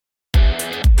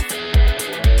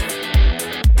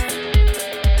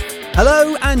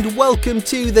Hello and welcome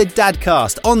to the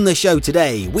DadCast. On the show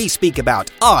today, we speak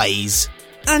about eyes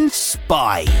and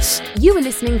spies. You are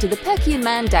listening to the Perky and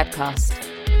Man DadCast.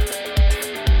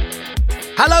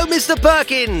 Hello, Mr.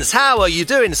 Perkins. How are you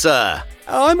doing, sir?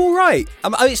 Oh, I'm all right.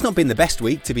 It's not been the best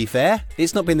week, to be fair.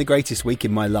 It's not been the greatest week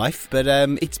in my life, but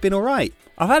it's been all right.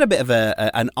 I've had a bit of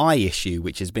an eye issue,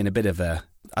 which has been a bit of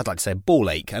I'd like to say a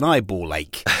ball ache, an eyeball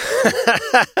ache.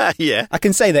 Yeah. I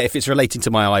can say that if it's relating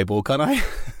to my eyeball, can't I?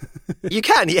 You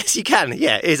can, yes, you can.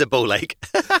 Yeah, it is a ball ache.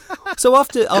 So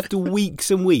after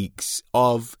weeks and weeks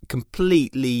of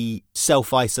completely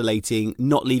self-isolating,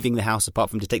 not leaving the house apart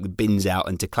from to take the bins out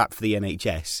and to clap for the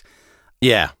NHS,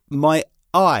 Yeah. my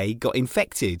eye got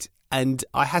infected and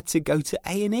I had to go to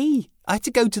A&E. I had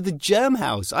to go to the germ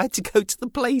house. I had to go to the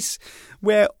place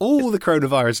where all the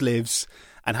coronavirus lives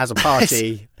and has a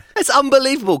party. It's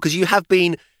unbelievable because you have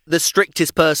been the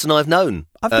strictest person I've known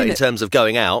in terms of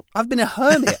going out. I've been a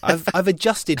hermit. I've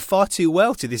adjusted far too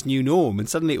well to this new norm, and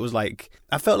suddenly it was like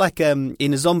I felt like in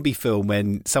a zombie film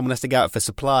when someone has to go out for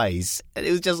supplies, and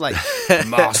it was just like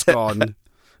mask on,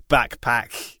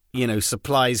 backpack,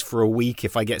 supplies for a week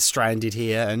if I get stranded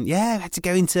here, and I had to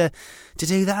go in to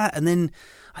do that, and then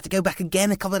I had to go back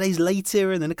again a couple of days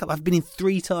later, and then I've been in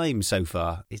 3 times so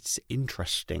far. It's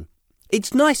interesting.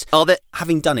 It's nice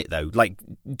having done it, though, like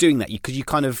doing that, because you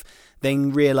kind of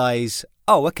then realise,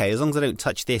 oh, okay, as long as I don't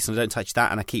touch this and I don't touch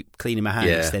that and I keep cleaning my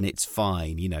hands, then it's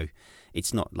fine,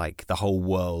 It's not like the whole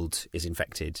world is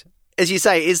infected. As you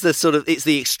say, it's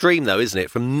the extreme, though, isn't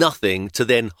it? From nothing to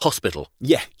then hospital.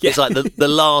 Yeah. It's like the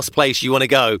last place you want to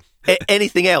go.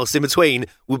 Anything else in between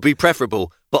would be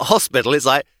preferable. But hospital, it's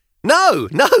like, No,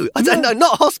 I don't know,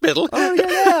 not hospital. Oh,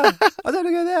 yeah. I don't want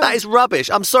to go there. That is rubbish.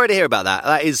 I'm sorry to hear about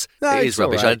that. It is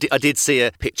rubbish. Right. I did see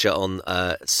a picture on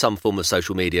some form of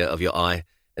social media of your eye,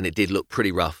 and it did look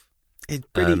pretty rough. It's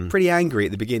pretty angry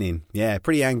at the beginning. Yeah,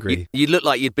 pretty angry. You look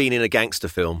like you'd been in a gangster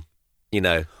film,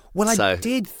 Well,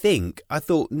 I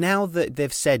thought now that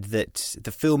they've said that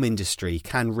the film industry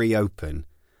can reopen,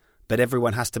 but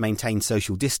everyone has to maintain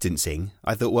social distancing,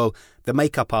 I thought, well, the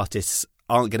makeup artists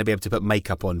aren't going to be able to put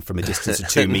makeup on from a distance of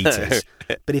 2 meters.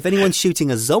 But if anyone's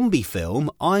shooting a zombie film,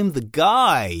 I'm the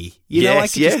guy. I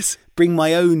can just bring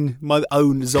my own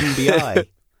zombie eye.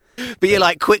 But you're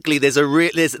like, quickly,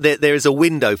 there is a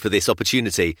window for this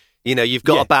opportunity. You've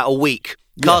got about a week.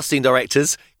 Casting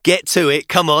directors, get to it.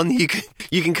 Come on, you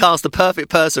can cast the perfect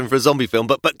person for a zombie film,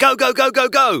 but go.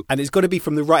 And it's got to be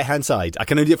from the right-hand side. I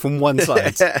can only do it from one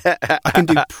side. I can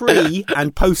do pre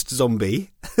and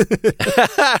post-zombie. But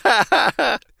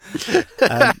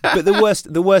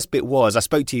the worst bit was, I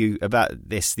spoke to you about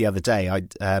this the other day.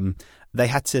 They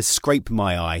had to scrape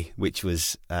my eye, which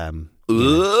was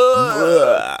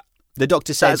the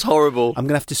doctor said, that's horrible. I'm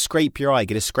going to have to scrape your eye,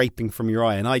 get a scraping from your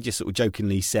eye. And I just sort of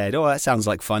jokingly said, oh, that sounds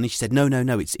like fun. And she said, no,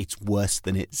 it's worse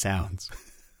than it sounds.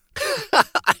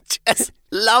 I just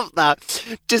love that.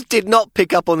 Just did not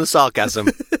pick up on the sarcasm.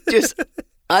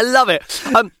 I love it.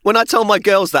 When I told my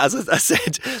girls that, as I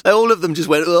said, all of them just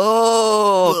went,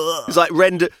 oh. It's like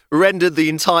rendered the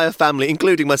entire family,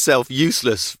 including myself,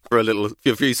 useless for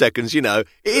a few seconds. It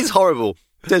is horrible.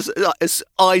 It's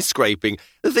eye scraping.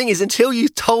 The thing is, until you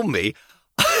told me,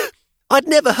 I'd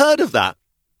never heard of that.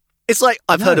 It's like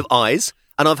I've heard of eyes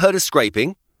and I've heard of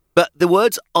scraping, but the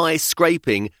words eye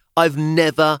scraping I've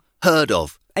never heard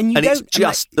of. And it's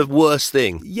just the worst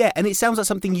thing. Yeah, and it sounds like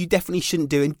something you definitely shouldn't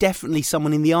do, and definitely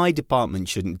someone in the eye department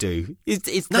shouldn't do. They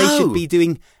should be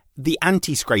doing the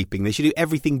anti-scraping. They should do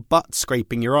everything but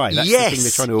scraping your eye. That's the thing they're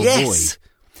trying to avoid.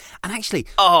 And actually,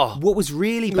 what was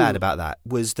really bad about that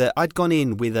was that I'd gone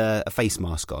in with a face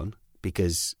mask on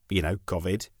because,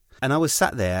 COVID. And I was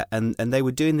sat there and they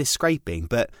were doing this scraping,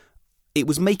 but it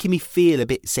was making me feel a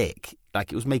bit sick.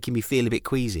 Like, it was making me feel a bit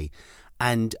queasy.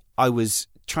 And I was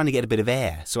trying to get a bit of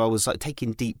air. So I was like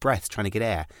taking deep breaths, trying to get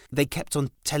air. They kept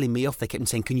on telling me off. They kept on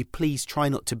saying, can you please try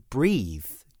not to breathe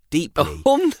deeply?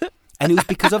 And it was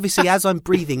because obviously as I'm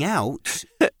breathing out,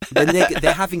 then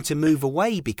they're having to move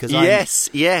away because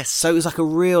Yes. So it was like a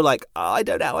real I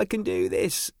don't know how I can do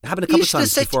this. It happened a couple of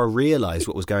times before I realised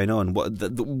what was going on,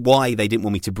 why they didn't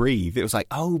want me to breathe. It was like,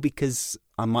 because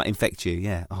I might infect you,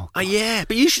 yeah. Oh, yeah,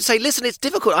 but you should say, listen, it's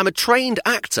difficult. I'm a trained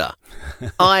actor.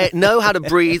 I know how to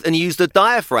breathe and use the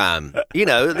diaphragm.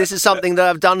 This is something that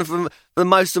I've done for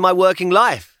most of my working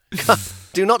life.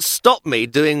 Do not stop me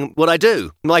doing what I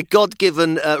do. My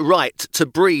God-given right to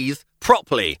breathe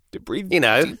properly. To breathe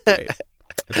deeply.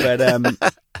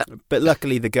 But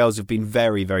luckily the girls have been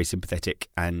very, very sympathetic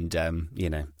and,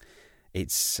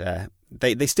 it's...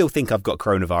 They still think I've got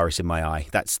coronavirus in my eye.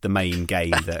 That's the main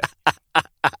game.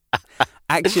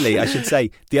 Actually, I should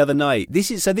say the other night.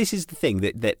 This is the thing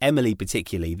that Emily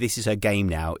particularly. This is her game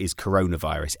now. Is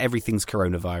coronavirus. Everything's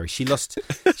coronavirus.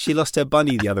 She lost her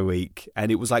bunny the other week,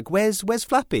 and it was like, "Where's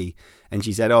Flappy?" And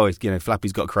she said, "Oh,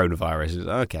 Flappy's got coronavirus."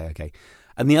 Okay.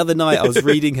 And the other night, I was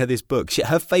reading her this book.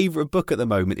 Her favourite book at the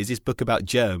moment is this book about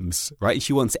germs, right? And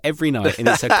she wants it every night, and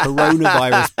it's a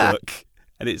coronavirus book,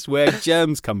 and it's where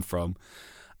germs come from.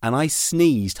 And I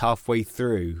sneezed halfway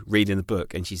through reading the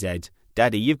book, and she said,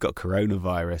 "Daddy, you've got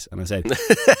coronavirus." And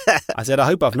I said, "I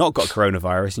hope I've not got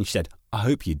coronavirus." And she said, "I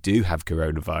hope you do have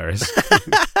coronavirus."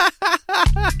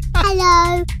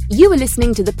 Hello. You are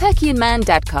listening to the Perky and Man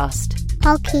DadCast.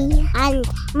 Perky and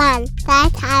Man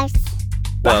DadCast.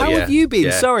 But how have you been?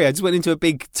 Yeah. Sorry, I just went into a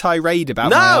big tirade about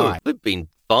my eye. We've been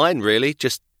fine, really.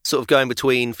 Just sort of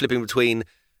flipping between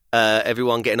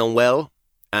everyone getting on well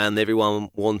and everyone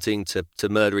wanting to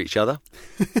murder each other.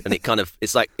 And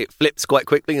it's like it flips quite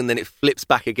quickly and then it flips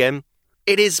back again.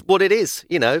 It is what it is,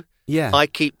 you know. Yeah. I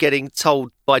keep getting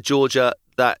told by Georgia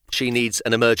that she needs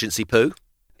an emergency poo.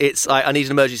 I need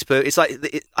an emergency poo. It's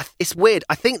like, it's weird.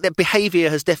 I think their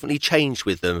behaviour has definitely changed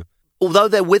with them. Although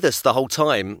they're with us the whole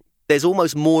time, there's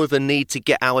almost more of a need to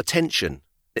get our attention.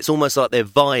 It's almost like they're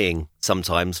vying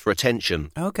sometimes for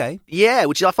attention. Okay. Yeah,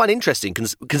 which I find interesting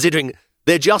considering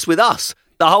they're just with us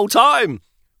the whole time.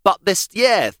 But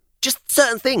just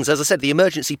certain things. As I said, the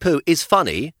emergency poo is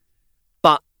funny,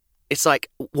 but it's like,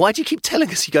 why do you keep telling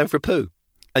us you're going for a poo?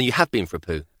 And you have been for a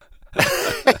poo.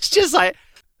 It's just like,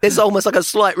 there's almost like a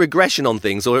slight regression on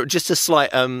things, or just a slight,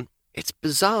 it's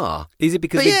bizarre. Is it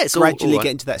because they're gradually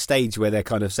getting to that stage where they're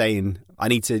kind of saying, I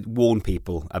need to warn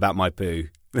people about my poo?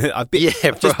 I've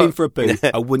just been for a poo.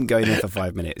 I wouldn't go in there for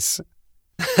 5 minutes.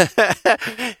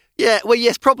 Yeah, well,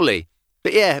 yes, probably.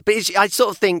 But I sort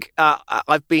of think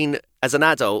I've been, as an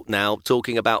adult now,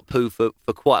 talking about poo for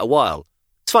quite a while.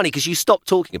 It's funny because you stop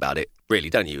talking about it,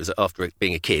 really, don't you, after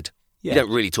being a kid? Yeah. You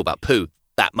don't really talk about poo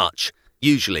that much,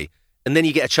 usually. And then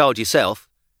you get a child yourself,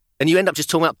 and you end up just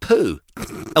talking about poo.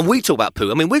 And we talk about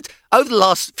poo. I mean, over the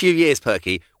last few years,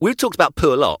 Perky, we've talked about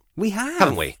poo a lot. We have.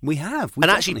 Haven't we? We have. We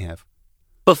and actually have.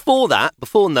 Before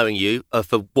knowing you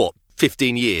for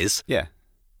 15 years, yeah,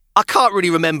 I can't really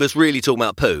remember us really talking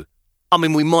about poo. I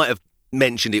mean, we might have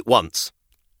mentioned it once,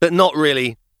 but not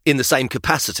really in the same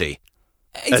capacity.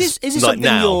 Is this like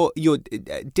something you're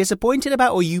disappointed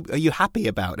about, or are you happy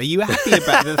about? Are you happy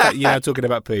about the fact you're now talking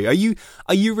about poo?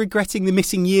 Are you regretting the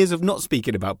missing years of not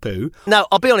speaking about poo? No,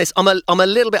 I'll be honest. I'm a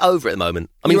little bit over it at the moment.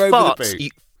 I mean,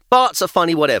 farts are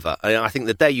funny, whatever. I think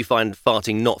the day you find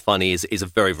farting not funny is a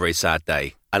very, very sad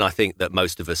day, and I think that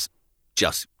most of us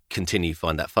just continue to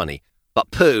find that funny.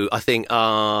 But poo, I think,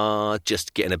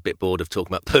 just getting a bit bored of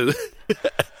talking about poo.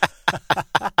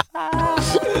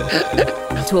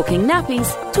 Talking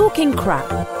nappies, talking crap.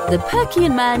 The Perky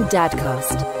and Man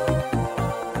DadCast.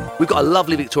 We've got a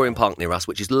lovely Victorian park near us,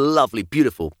 which is lovely,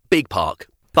 beautiful, big park.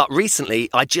 But recently,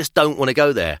 I just don't want to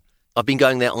go there. I've been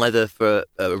going there either for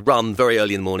a run very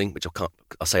early in the morning, which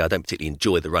I don't particularly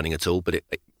enjoy the running at all, but it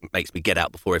makes me get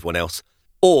out before everyone else.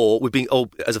 Or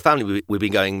as a family, we've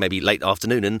been going maybe late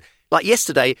afternoon. And like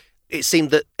yesterday, it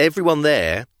seemed that everyone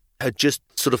there had just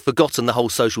sort of forgotten the whole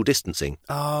social distancing.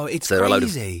 Oh, it's so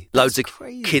crazy. Loads of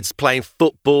kids playing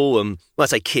football, and when I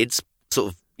say kids,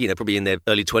 sort of, probably in their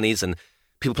early 20s, and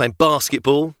people playing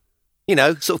basketball,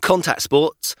 sort of contact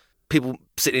sports, people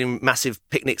sitting in massive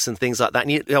picnics and things like that.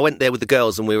 And I went there with the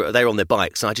girls, and they were on their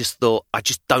bikes, and I just thought, I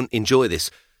just don't enjoy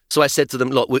this. So I said to them,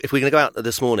 look, if we're going to go out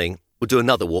this morning, we'll do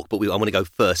another walk, but I want to go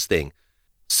first thing.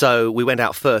 So we went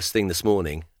out first thing this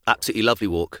morning, absolutely lovely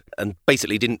walk, and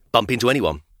basically didn't bump into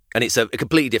anyone. And it's a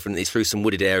completely different, it's through some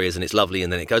wooded areas and it's lovely,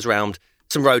 and then it goes around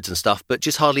some roads and stuff, but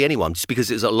just hardly anyone, just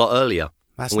because it was a lot earlier.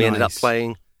 That's and we ended up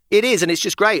playing. It is, and it's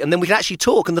just great. And then we can actually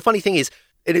talk. And the funny thing is,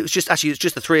 it was just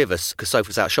the three of us, because Sophie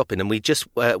was out shopping, and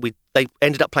they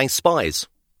ended up playing Spies.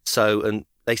 So, and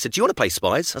they said, do you want to play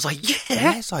Spies? I was like,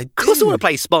 yes, I do. Of course I want to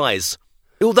play Spies.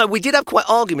 Although we did have quite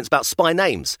arguments about spy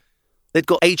names. They'd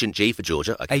got Agent G for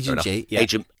Georgia. Okay, Agent G, yeah.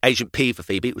 Agent P for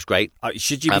Phoebe. It was great.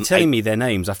 Should you be telling me their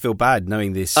names? I feel bad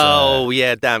knowing this. Oh,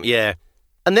 yeah, damn, yeah.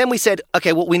 And then we said,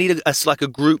 okay, well, we need a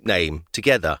group name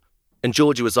together. And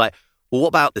Georgia was like, well, what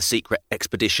about the Secret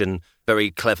Expedition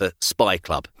Very Clever Spy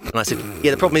Club? And I said,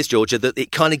 yeah, the problem is, Georgia, that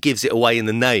it kind of gives it away in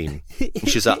the name. And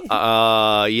she was like,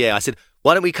 yeah. I said,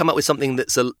 why don't we come up with something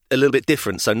that's a little bit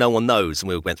different so no one knows? And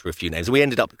we went through a few names. And we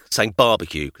ended up saying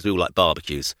barbecue, because we all like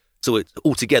barbecues. So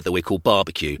all together, we're called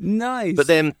Barbecue. Nice. But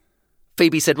then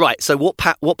Phoebe said, right, so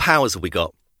what powers have we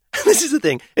got? This is the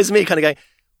thing. It's me kind of going,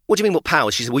 what do you mean, what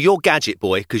powers? She said, well, you're Gadget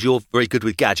Boy because you're very good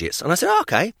with gadgets. And I said, oh,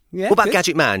 okay. Yeah, what about good.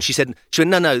 Gadget Man? She went,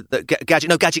 no,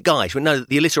 Gadget Guy. She went, no,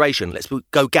 the alliteration. Let's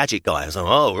go Gadget Guy. I was like,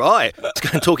 oh, right. It's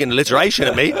going talking alliteration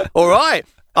at me. All right.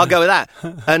 I'll go with that.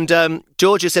 And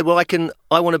Georgia said, well,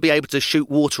 I want to be able to shoot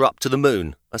water up to the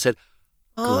moon. I said,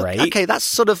 oh, great. Okay, that's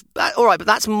sort of, all right, but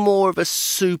that's more of a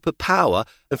superpower.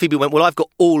 And Phoebe went, well, I've got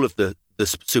all of the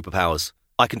superpowers.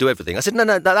 I can do everything. I said, no,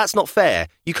 that's not fair.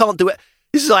 You can't do it.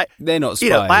 This is like... They're not spies. You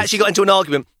know, I actually got into an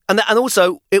argument. And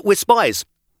also, we're spies.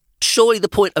 Surely the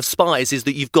point of spies is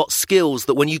that you've got skills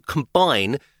that when you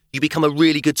combine, you become a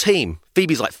really good team.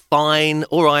 Phoebe's like, fine,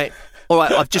 all right,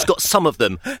 I've just got some of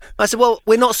them. I said, well,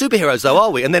 we're not superheroes though,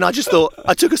 are we? And then I just thought,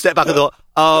 I took a step back and thought,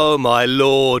 oh my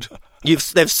Lord,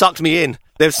 they've sucked me in.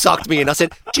 They've sucked me in. I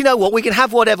said, do you know what? We can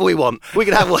have whatever we want.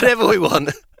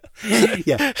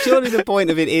 Yeah, surely the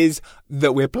point of it is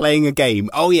that we're playing a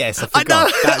game. Oh yes, I forgot. I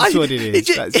know. That's what it is.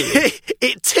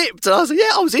 It tipped. And I was like,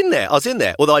 yeah, I was in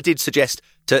there. Although I did suggest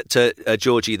to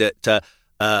Georgie that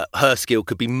her skill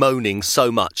could be moaning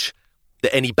so much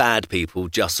that any bad people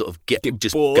just sort of get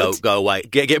bored. go away,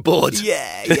 get bored.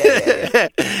 Yeah. Do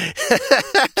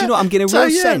you know what? I'm getting a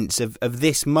real sense of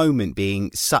this moment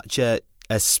being such a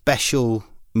special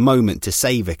moment to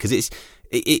savour, because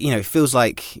it feels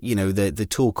like, the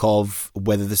talk of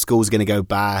whether the school's going to go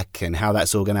back and how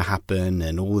that's all going to happen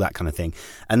and all that kind of thing.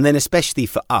 And then especially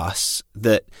for us,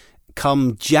 that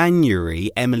come January,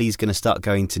 Emily's going to start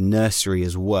going to nursery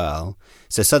as well.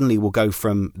 So suddenly we'll go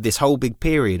from this whole big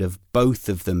period of both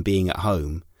of them being at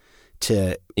home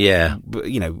to,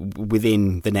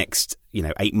 within the next,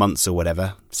 8 months or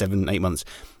whatever, 7-8 months,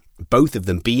 both of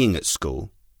them being at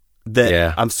school.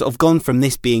 I'm sort of gone from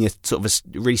this being a sort of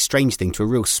a really strange thing to a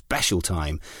real special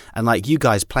time, and like you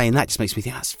guys playing that just makes me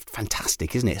think that's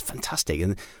fantastic, isn't it? It's fantastic.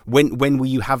 And when will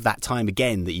you have that time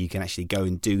again that you can actually go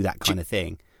and do that kind of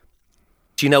thing?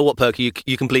 Do you know what, Perky?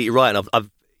 You're completely right. And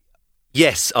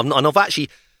I've actually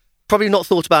probably not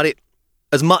thought about it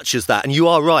as much as that. And you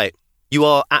are right. You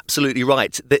are absolutely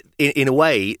right. That in a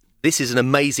way, this is an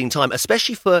amazing time,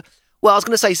 especially for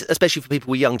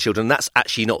people with young children. And that's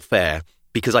actually not fair.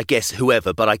 Because I guess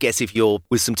if you're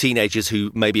with some teenagers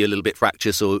who may be a little bit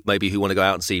fractious or maybe who want to go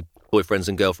out and see boyfriends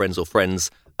and girlfriends or friends,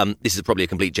 this is probably a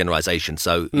complete generalisation.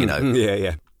 So,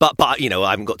 Yeah. But I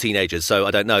haven't got teenagers, so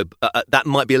I don't know. That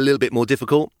might be a little bit more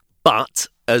difficult. But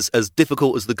as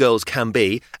difficult as the girls can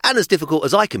be, and as difficult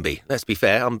as I can be, let's be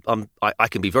fair, I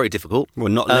can be very difficult. Well,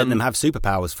 not letting them have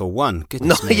superpowers for one.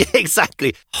 Goodness me. Yeah,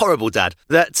 exactly. Horrible, Dad.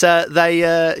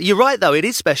 That you're right though. It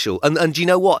is special, and do you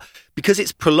know what? Because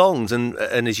it's prolonged, and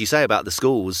as you say about the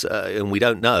schools, and we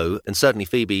don't know, and certainly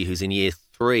Phoebe, who's in year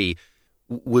 3,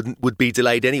 would be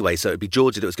delayed anyway. So it'd be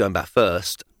Georgia that was going back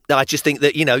first. I just think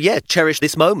that cherish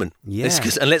this moment. Yeah,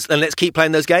 and let's keep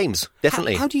playing those games.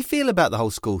 Definitely. How do you feel about the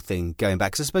whole school thing going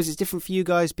back? Because I suppose it's different for you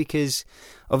guys because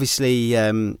obviously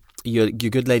your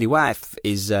good lady wife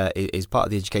is part of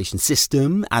the education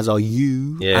system, as are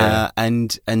you. Yeah.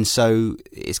 And so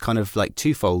it's kind of like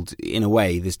twofold in a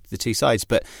way. There's the two sides.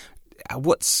 But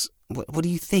what do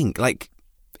you think? Like,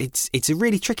 it's a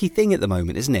really tricky thing at the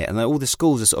moment, isn't it? And all the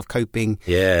schools are sort of coping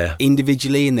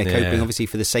individually, and they're coping obviously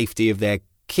for the safety of their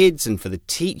kids and for the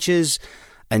teachers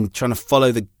and trying to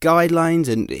follow the guidelines,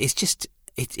 and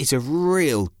it's a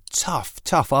real tough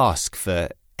ask for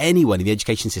anyone in the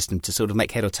education system to sort of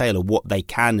make head or tail of what they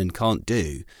can and can't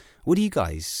do. What are you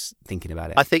guys thinking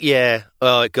about it? I think it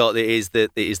is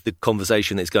the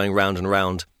conversation that's going round and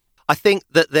round. I think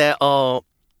that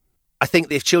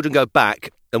if children go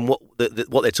back, and what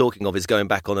they're talking of is going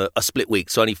back on a split week,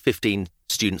 so only 15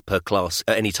 students per class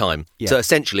at any time. Yeah. So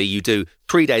essentially you do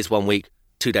 3 days one week,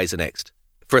 2 days the next.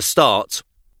 For a start,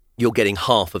 you're getting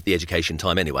half of the education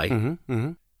time anyway,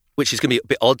 which is going to be a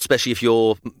bit odd, especially if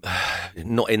you're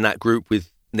not in that group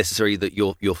with necessarily that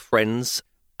your friends.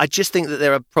 I just think that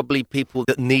there are probably people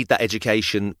that need that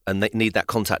education and they need that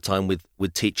contact time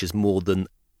with teachers more than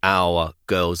our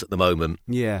girls at the moment.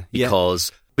 Yeah.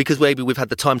 Because maybe we've had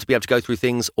the time to be able to go through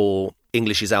things, or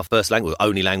English is our first language,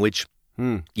 only language.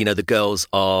 The girls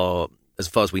are, as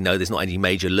far as we know, there's not any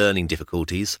major learning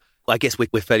difficulties. I guess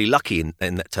we're fairly lucky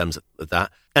in terms of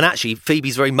that. And actually,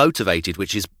 Phoebe's very motivated,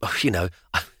 which is,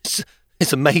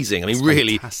 it's amazing. I mean,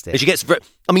 really, fantastic. And she gets. Don't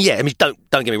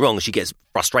get me wrong. She gets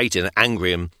frustrated and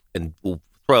angry and will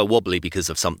throw a wobbly because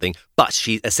of something. But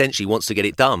she essentially wants to get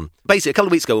it done. Basically, a couple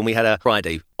of weeks ago when we had a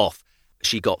Friday off,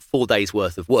 she got 4 days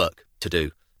worth of work to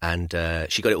do, and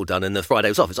she got it all done. And the Friday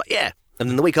was off. It's like, yeah. And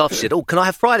then the week after, she said, "Oh, can I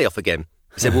have Friday off again?"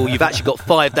 I said, "Well, you've actually got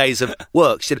 5 days of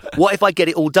work." She said, "What if I get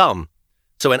it all done?"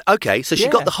 So I went, okay. So she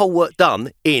got the whole work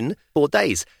done in 4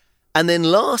 days. And then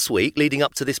last week, leading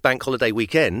up to this bank holiday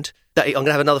weekend, I'm going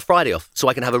to have another Friday off so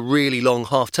I can have a really long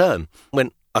half term.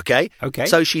 Went, okay.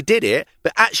 So she did it,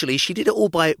 but actually she did it all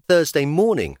by Thursday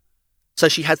morning. So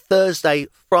she had Thursday,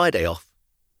 Friday off,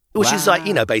 which is like,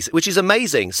 basic, which is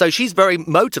amazing. So she's very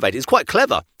motivated. It's quite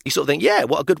clever. You sort of think, yeah,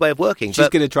 what a good way of working. She's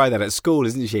going to try that at school,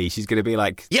 isn't she? She's going to be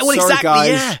like, yeah, well, sorry, exactly,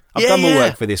 guys, I've done my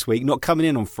work for this week, not coming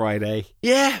in on Friday.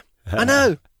 Yeah, I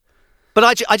know. But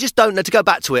I just don't know, to go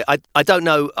back to it, I don't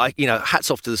know,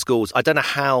 hats off to the schools. I don't know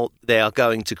how they are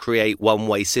going to create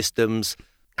one-way systems,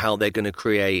 how they're going to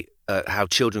create, how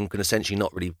children can essentially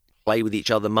not really play with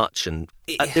each other much. And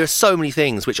there are so many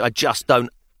things which I just don't,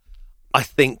 I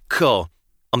think,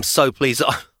 I'm so pleased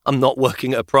that I'm not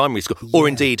working at a primary school. Yeah. Or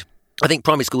indeed, I think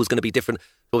primary school is going to be different,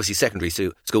 obviously secondary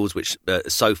schools, which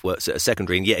Soph works at a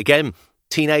secondary. And yet again,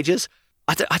 teenagers,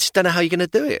 I just don't know how you're going to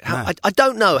do it. I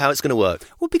don't know how it's going to work.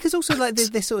 Well, because also like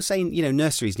they're sort of saying,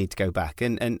 nurseries need to go back.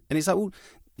 And it's like, well,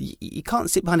 you can't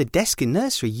sit behind a desk in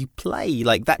nursery. You play.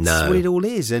 Like, that's what it all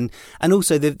is. And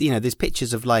also, there's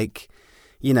pictures of like,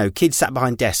 kids sat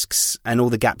behind desks and all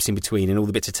the gaps in between and all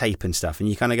the bits of tape and stuff. And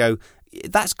you kind of go,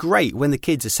 that's great when the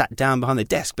kids are sat down behind the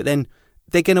desk, but then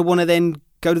they're going to want to then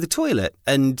go to the toilet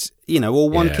and, or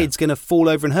one kid's going to fall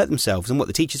over and hurt themselves. And what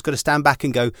the teacher's got to stand back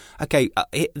and go, okay,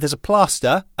 there's a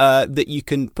plaster that you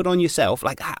can put on yourself.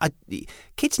 Like,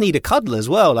 kids need a cuddle as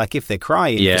well, like if they're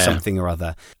crying for something or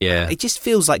other. Yeah. It just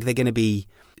feels like they're going to be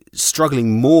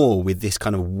struggling more with this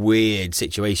kind of weird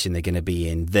situation they're going to be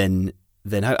in than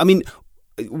I mean,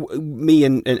 me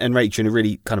and Rachel in a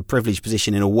really kind of privileged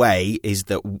position in a way is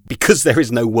that because there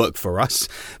is no work for us,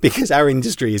 because our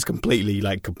industry is completely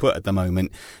like kaput at the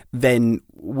moment, then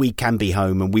we can be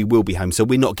home and we will be home. So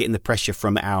we're not getting the pressure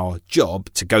from our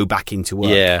job to go back into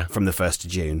work from the 1st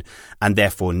of June and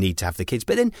therefore need to have the kids.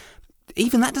 But then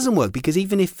even that doesn't work, because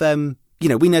even if,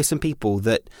 we know some people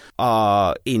that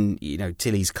are in,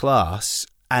 Tilly's class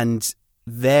and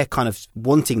they're kind of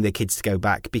wanting their kids to go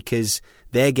back because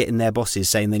they're getting their bosses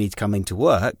saying they need to come into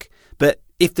work. But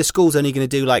if the school's only going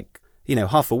to do like,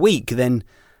 half a week, then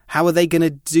how are they going to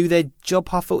do their job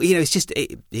half a week? It's just,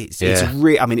 it's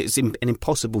an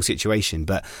impossible situation.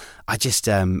 But I just,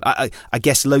 I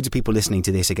guess loads of people listening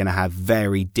to this are going to have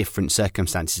very different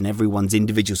circumstances, and everyone's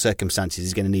individual circumstances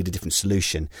is going to need a different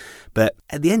solution. But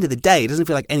at the end of the day, it doesn't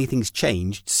feel like anything's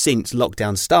changed since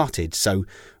lockdown started. So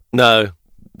no.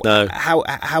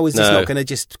 How is this not going to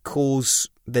just cause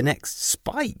the next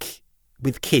spike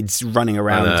with kids running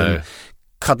around and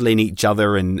cuddling each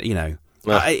other and,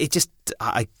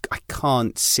 I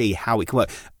can't see how it can work.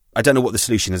 I don't know what the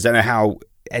solution is. I don't know how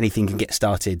anything can get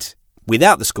started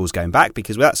without the schools going back,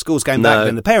 because without schools going back,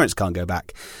 then the parents can't go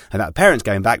back. And without the parents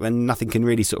going back, then nothing can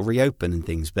really sort of reopen and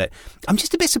things. But I'm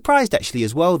just a bit surprised actually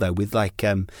as well, though, with like,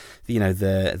 the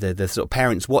sort of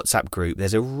parents WhatsApp group.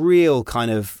 There's a real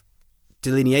kind of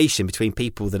delineation between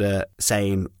people that are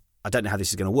saying, I don't know how this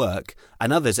is going to work,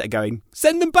 and others that are going,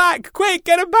 send them back, quick,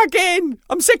 get them back in.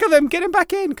 I'm sick of them, get them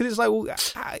back in. Because it's like, well,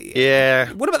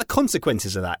 what about the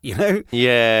consequences of that,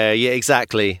 Yeah,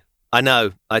 exactly. I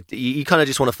know. You kind of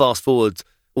just want to fast forward,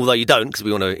 although you don't, because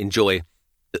we want to enjoy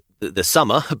the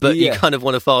summer, but you kind of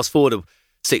want to fast forward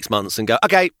 6 months and go,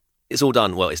 okay, it's all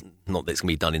done. Well, it's not that it's going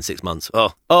to be done in 6 months.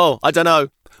 Oh, I don't know.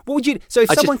 What would you? So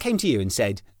if someone came to you and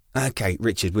said, okay,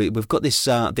 Richard, we've got this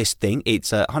thing.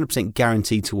 It's 100%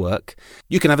 guaranteed to work.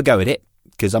 You can have a go at it,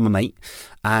 because I'm a mate.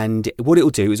 And what it will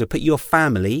do is it'll put your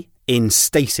family in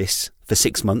stasis for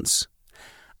 6 months.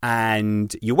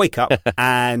 And you wake up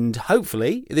and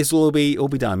hopefully this will all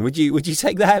be done. Would you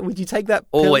take that? Would you take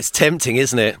that pill? Oh, it's tempting,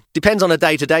 isn't it? Depends on a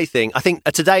day-to-day thing. I think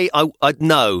today I'd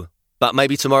no, but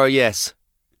maybe tomorrow, yes.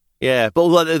 Yeah,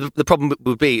 but the problem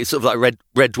would be it's sort of like a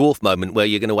red dwarf moment where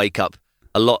you're going to wake up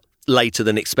a lot later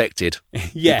than expected.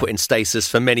 You put in stasis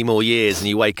for many more years and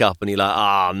you wake up and you're like,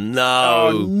 oh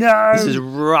no, this is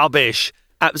rubbish,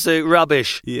 absolute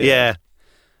rubbish. Yeah.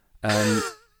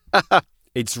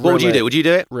 It's what would you do? Would you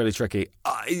do it? Really tricky.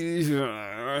 I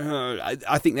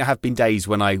think there have been days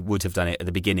when I would have done it at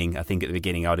the beginning. I think at the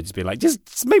beginning I would have just been like,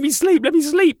 just make me sleep, let me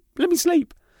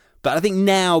sleep. But I think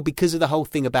now, because of the whole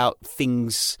thing about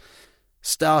things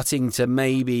starting to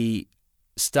maybe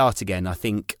start again, I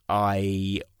think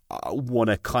I want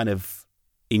to kind of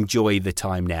enjoy the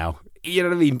time now. You know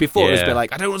what I mean? Before it was a bit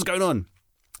like, I don't know what's going on.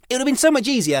 It would have been so much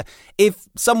easier if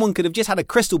someone could have just had a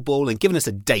crystal ball and given us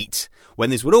a date when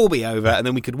this would all be over, and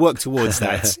then we could work towards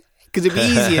that. Because it'd be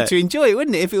easier to enjoy it,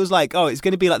 wouldn't it? If it was like, oh, it's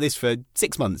going to be like this for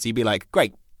 6 months, you'd be like,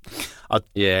 great. I'll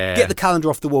get the calendar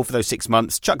off the wall for those 6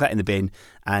 months, chuck that in the bin,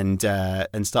 and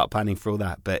start planning for all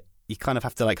that. But you kind of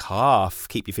have to like half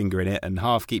keep your finger in it and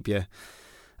half keep your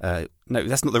No,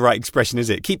 that's not the right expression, is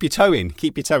it? Keep your toe in.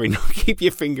 Keep your toe in. Not keep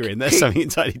your finger in. That's something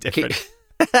entirely different.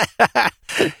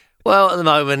 Well, at the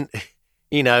moment,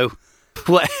 you know,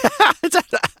 what?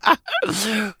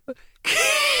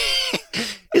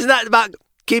 Isn't that about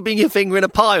keeping your finger in a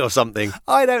pie or something?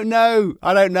 I don't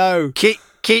know. Keep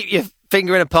your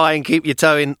finger in a pie and keep your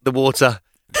toe in the water.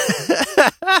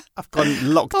 I've gone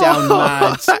lockdown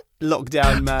mad.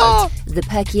 Lockdown mad. The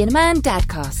Perky and Man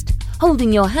DadCast,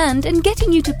 holding your hand and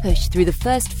getting you to push through the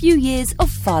first few years of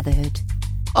fatherhood.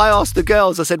 I asked the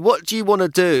girls, I said, what do you want to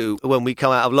do when we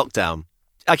come out of lockdown?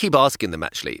 I keep asking them,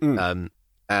 actually. And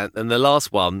the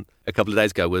last one, a couple of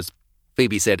days ago, was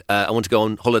Phoebe said, I want to go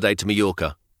on holiday to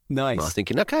Mallorca. Nice. And I was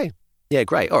thinking, okay, yeah,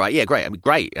 great. All right, yeah, great. I mean,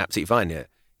 great, absolutely fine, yeah.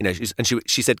 You know,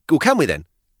 she said, well, can we then?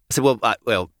 I said, well, I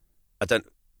don't,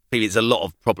 Phoebe, there's a lot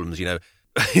of problems, you know,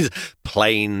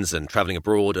 planes and travelling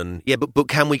abroad and, yeah, but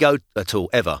can we go at all,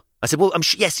 ever? I said, well,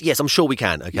 yes, I'm sure we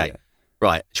can. Okay. Yeah.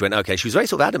 Right. She went, okay. She was very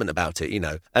sort of adamant about it, you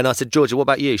know. And I said, Georgia, what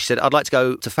about you? She said, I'd like to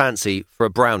go to Fancy for a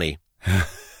brownie.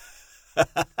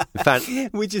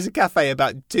 Which is a cafe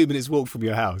about 2 minutes walk from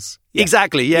your house. Yeah.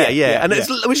 Exactly. Yeah. And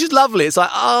which is lovely. It's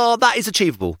like, oh, that is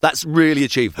achievable. That's really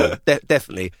achievable.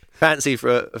 Definitely. Fancy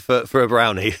for a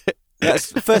brownie.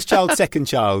 That's first child, second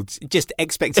child. Just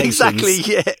expectations.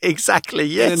 Exactly.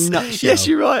 Yes. In a nutshell. Yes,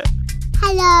 you're right.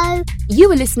 Hello,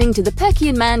 You are listening to the Perky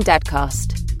and Man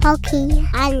DadCast. Perky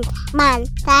and Man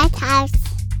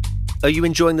DadCast. Are you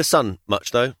enjoying the sun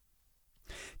much, though?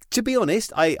 To be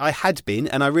honest, I had been,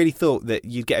 and I really thought that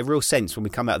you'd get a real sense when we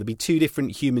come out. There'd be two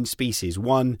different human species.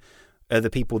 One are the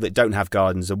people that don't have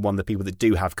gardens, and one the people that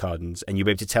do have gardens, and you'll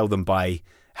be able to tell them by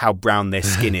how brown their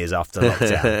skin is after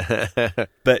lockdown.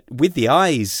 But with the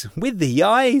eyes,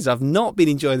 I've not been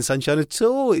enjoying the sunshine at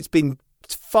all. It's been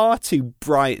far too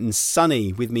bright and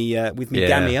sunny with me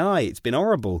gammy eye. It's been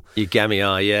horrible. Your gammy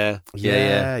eye, yeah.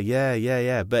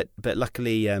 But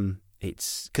luckily,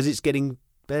 it's because it's getting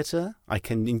better. I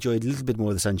can enjoy a little bit more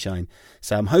of the sunshine.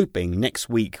 So I'm hoping next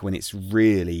week when it's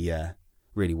really,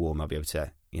 really warm, I'll be able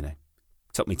to,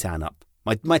 top me tan up.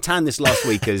 My tan this last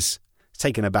week has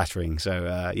taken a battering.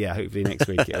 So hopefully next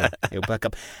week it'll back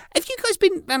up. Have you guys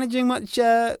been managing much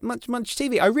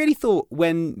TV? I really thought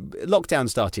when lockdown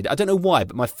started, I don't know why,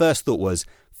 but my first thought was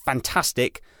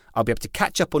fantastic. I'll be able to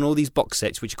catch up on all these box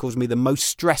sets, which caused me the most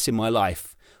stress in my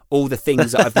life. All the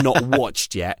things that I've not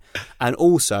watched yet. And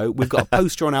also, we've got a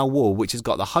poster on our wall which has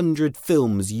got the 100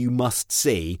 films you must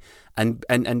see. And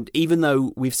even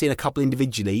though we've seen a couple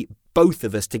individually, both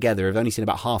of us together have only seen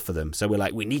about half of them. So we're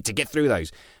like, we need to get through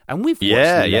those. And we've watched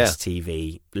less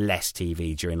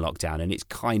TV during lockdown. And it's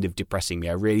kind of depressing me.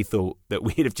 I really thought that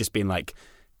we'd have just been like,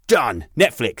 done.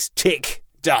 Netflix, tick.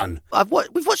 Done.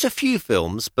 We've watched a few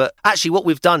films, but actually what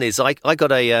we've done is I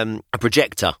got a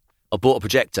projector. I bought a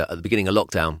projector at the beginning of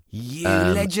lockdown. You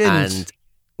legend.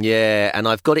 And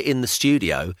I've got it in the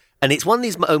studio. And it's one of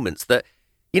these moments that,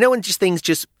 when just things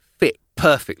just fit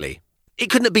perfectly. It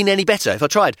couldn't have been any better if I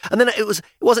tried. And then it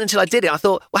wasn't until I did it, I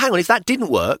thought, well, hang on, if that didn't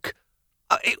work,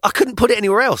 I couldn't put it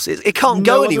anywhere else. It can't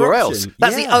go anywhere else.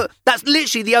 That's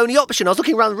literally the only option. I was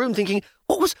looking around the room thinking,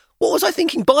 what was I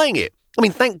thinking buying it? I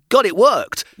mean, thank God it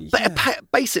worked. Yeah. But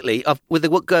basically, with the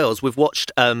girls, we've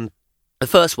watched... the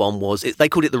first one was, they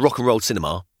called it the rock and roll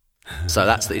cinema. So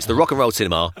it's the rock and roll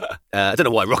cinema. I don't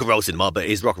know why rock and roll cinema, but it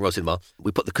is rock and roll cinema.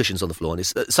 We put the cushions on the floor, and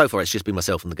so far it's just been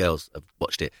myself and the girls have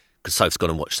watched it, because Soph's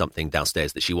gone and watched something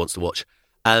downstairs that she wants to watch.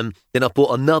 Then I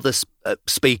bought another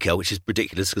speaker, which is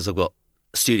ridiculous because I've got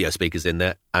studio speakers in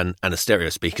there and a stereo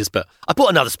speakers, but I bought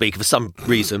another speaker for some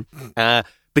reason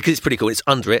because it's pretty cool. It's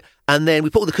under it. And then we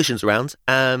put all the cushions around,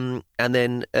 and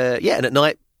then at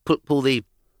night, pull the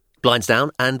blinds down,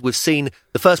 and we've seen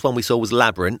the first one we saw was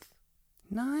Labyrinth.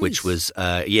 Nice. Which was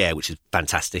which is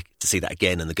fantastic to see that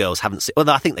again, and the girls haven't seen, well,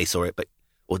 I think they saw it,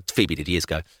 or Phoebe did years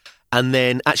ago. And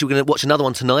then actually we're going to watch another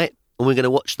one tonight, and we're going to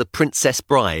watch The Princess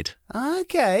Bride.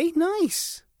 Okay,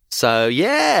 nice. So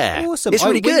yeah, awesome. It's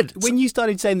really good. When you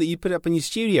started saying that you'd put it up in your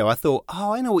studio, I thought,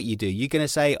 I know what you do. You're going to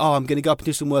say, I'm going to go up and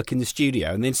do some work in the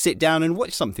studio, and then sit down and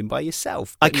watch something by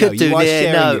yourself. But you are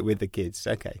sharing it with the kids.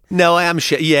 Okay. No, I am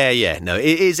sharing. Yeah. No, it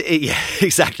is.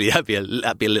 Exactly. That'd be a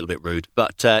little bit rude,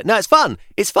 but no, it's fun.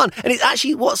 It's fun, and it's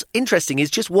actually what's interesting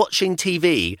is just watching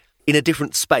TV in a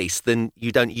different space than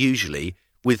you don't usually,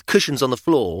 with cushions on the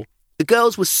floor. The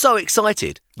girls were so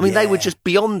excited. I mean, they were just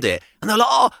beyond it. And they were like,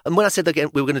 oh, and when I said we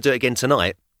were going to do it again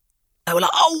tonight, they were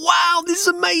like, oh, wow, this is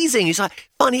amazing. It's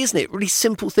like funny, isn't it? Really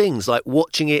simple things like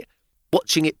watching it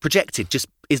projected just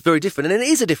is very different. And it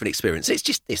is a different experience. It's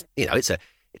just, it's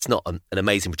it's not an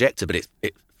amazing projector,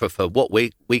 but for what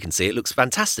we can see, it looks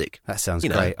fantastic. That sounds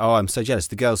great. Oh, I'm so jealous.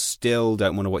 The girls still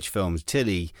don't want to watch films.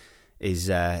 Tilly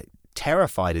is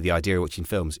terrified of the idea of watching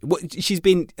films. She's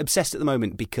been obsessed at the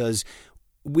moment because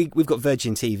we've got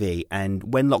Virgin TV,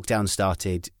 and when lockdown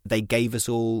started, they gave us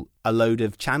all a load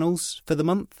of channels for the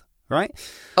month, right?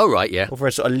 Oh, right, yeah. Or for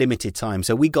a sort of limited time.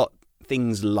 So we got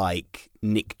things like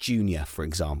Nick Jr., for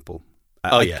example.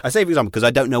 I say for example because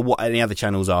I don't know what any other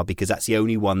channels are, because that's the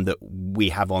only one that we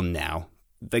have on now.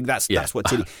 That's what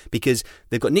Tilly, because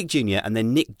they've got Nick Jr. and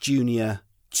then Nick Jr.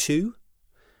 2,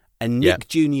 and Nick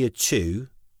Jr. 2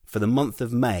 for the month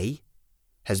of May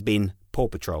has been Paw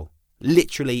Patrol.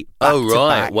 Literally back to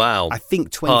back. Wow. I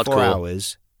think 24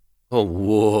 hours. Oh,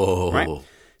 whoa. Right?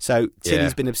 So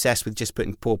Tilly's been obsessed with just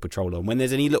putting Paw Patrol on. When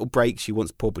there's any little breaks, she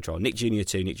wants Paw Patrol. Nick Jr.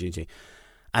 2, Nick Jr. 2.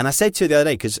 And I said to her the other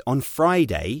day, because on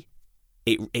Friday,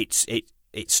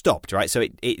 it stopped, right? So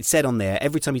it said on there,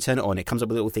 every time you turn it on, it comes up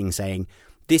with a little thing saying,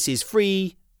 this is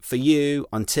free for you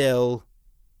until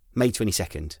May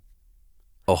 22nd.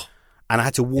 Oh. And I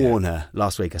had to warn her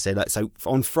last week. I said, so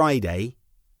on Friday,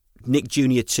 Nick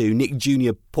Jr. 2, Nick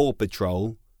Jr. Paw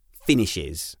Patrol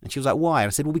finishes. And she was like, why? And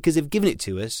I said, well, because they've given it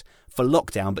to us for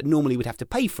lockdown, but normally we'd have to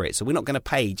pay for it. So we're not going to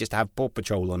pay just to have Paw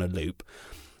Patrol on a loop.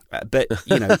 But,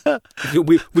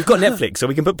 we've got Netflix, so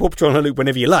we can put Paw Patrol on a loop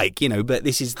whenever you like, but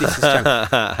this is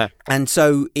channel. And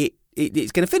so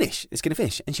it's going to finish. It's going to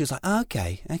finish. And she was like, oh,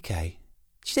 okay.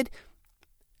 She said,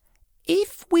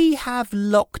 if we have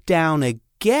lockdown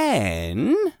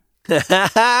again...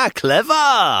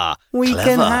 Clever. We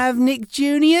can have Nick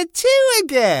Jr. 2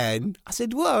 again. I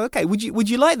said, whoa, okay. Would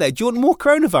you like that? Do you want more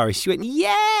coronavirus? She went,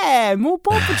 yeah, more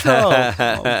Paw Patrol.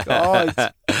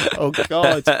 Oh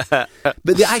God.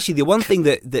 But actually, the one thing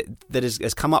that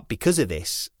has come up because of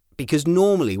this, because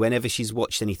normally whenever she's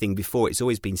watched anything before, it's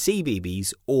always been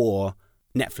CBeebies or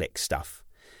Netflix stuff.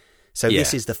 So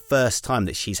this is the first time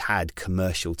that she's had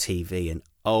commercial TV, and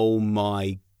oh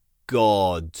my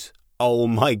God,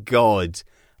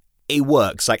 it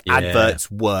works. Like adverts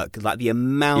work. Like the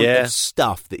amount of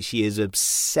stuff that she is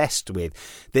obsessed with.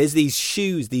 There's these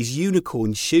shoes, these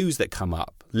unicorn shoes that come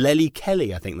up. Lely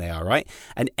Kelly, I think they are, right?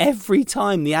 And every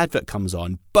time the advert comes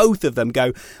on, both of them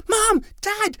go, Mum,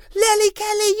 Dad, Lely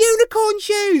Kelly, unicorn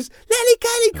shoes! Lely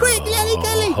Kelly, quick, Lely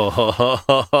Kelly!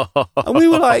 And we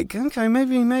were like, okay,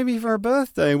 maybe for her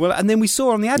birthday. Well, and then we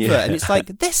saw on the advert, and it's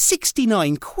like, they're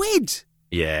 69 quid.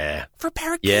 Yeah. For a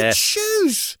pair of kids'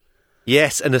 shoes.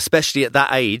 Yes, and especially at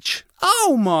that age.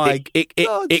 Oh my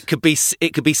God. It could be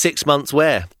 6 months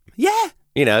wear. Yeah.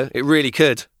 It really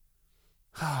could.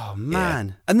 Oh man.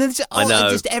 Yeah. And then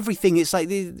just everything. It's like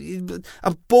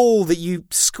a ball that you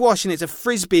squash and it's a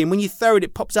frisbee, and when you throw it,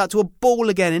 it pops out to a ball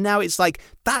again. And now it's like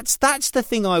that's the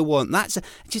thing I want. That's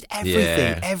just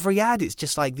everything. Every ad, it's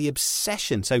just like the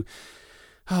obsession. So,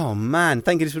 oh man,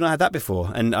 thank goodness we not had that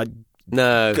before. And I'm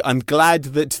glad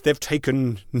that they've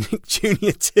taken Nick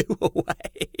Jr. 2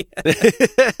 away.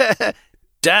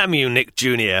 Damn you, Nick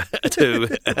Jr. 2.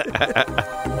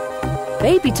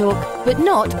 Baby talk, but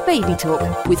not baby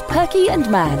talk, with Perky and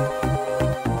Man.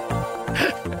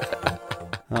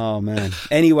 Oh man.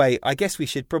 Anyway, I guess we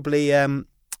should probably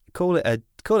call it a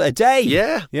day.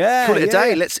 Yeah. Call it a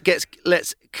day. Let's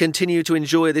continue to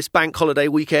enjoy this bank holiday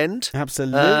weekend.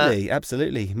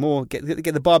 Absolutely. More get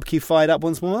the barbecue fired up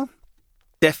once more.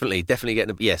 Definitely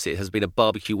getting. Yes, it has been a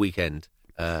barbecue weekend,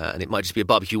 and it might just be a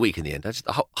barbecue week in the end. Just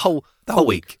the whole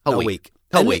week.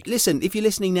 Listen, if you're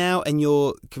listening now and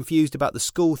you're confused about the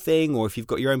school thing, or if you've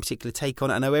got your own particular take on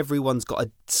it, I know everyone's got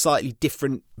a slightly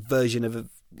different version of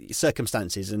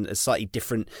circumstances and a slightly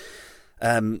different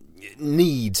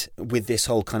need with this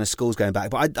whole kind of schools going back.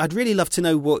 But I'd really love to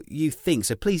know what you think.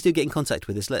 So please do get in contact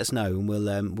with us. Let us know, and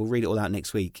we'll read it all out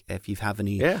next week. If you have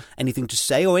anything to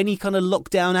say or any kind of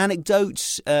lockdown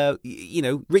anecdotes,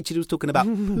 Richard was talking about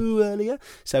poo earlier.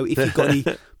 So if you've got any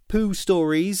poo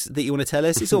stories that you want to tell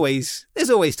us, there's always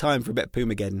time for a bit of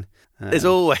Poomageddon.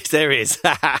 There is.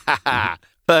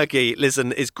 Perky,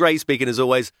 listen, it's great speaking as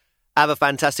always. Have a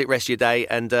fantastic rest of your day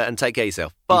and take care of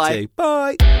yourself. Bye. You too.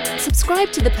 Bye.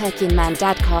 Subscribe to the Perky and Man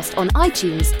DadCast on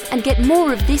iTunes and get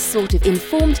more of this sort of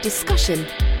informed discussion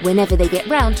whenever they get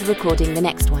round to recording the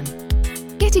next one.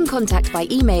 Get in contact by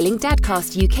emailing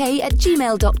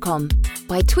dadcastuk@gmail.com,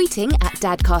 by tweeting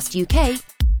 @dadcastuk,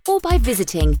 or by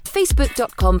visiting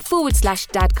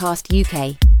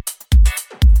facebook.com/dadcastuk.